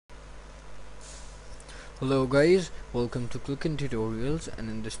Hello guys, welcome to Clickin Tutorials,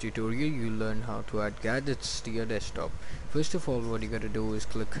 and in this tutorial you'll learn how to add gadgets to your desktop. First of all, what you gotta do is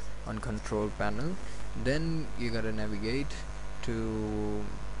click on control panel, then you gotta navigate to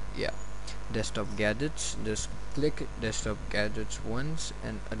desktop gadgets. Just click desktop gadgets once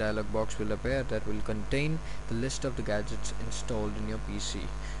and a dialog box will appear that will contain the list of the gadgets installed in your PC.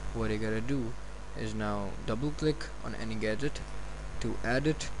 What you gotta do is now double click on any gadget to add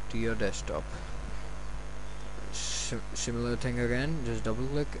it to your desktop. Similar thing again, just double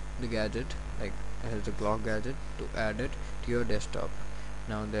click the gadget like as the clock gadget to add it to your desktop.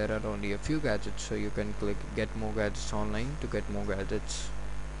 Now there are only a few gadgets, so you can click get more gadgets online to get more gadgets.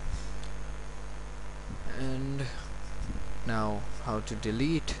 And now how to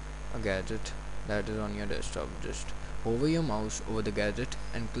delete a gadget that is on your desktop. Just hover your mouse over the gadget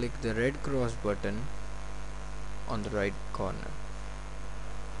and click the red cross button on the right corner.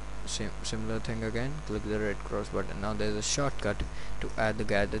 Similar thing again, click the red cross button. Now there's a shortcut to add the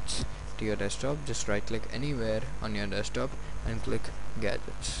gadgets to your desktop. Just right click anywhere on your desktop and click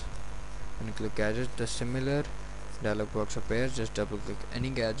gadgets. When you click gadgets, the similar dialog box appears. Just double click any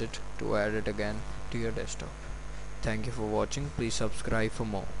gadget to add it again to your desktop. Thank you for watching. Please subscribe for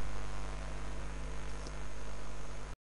more.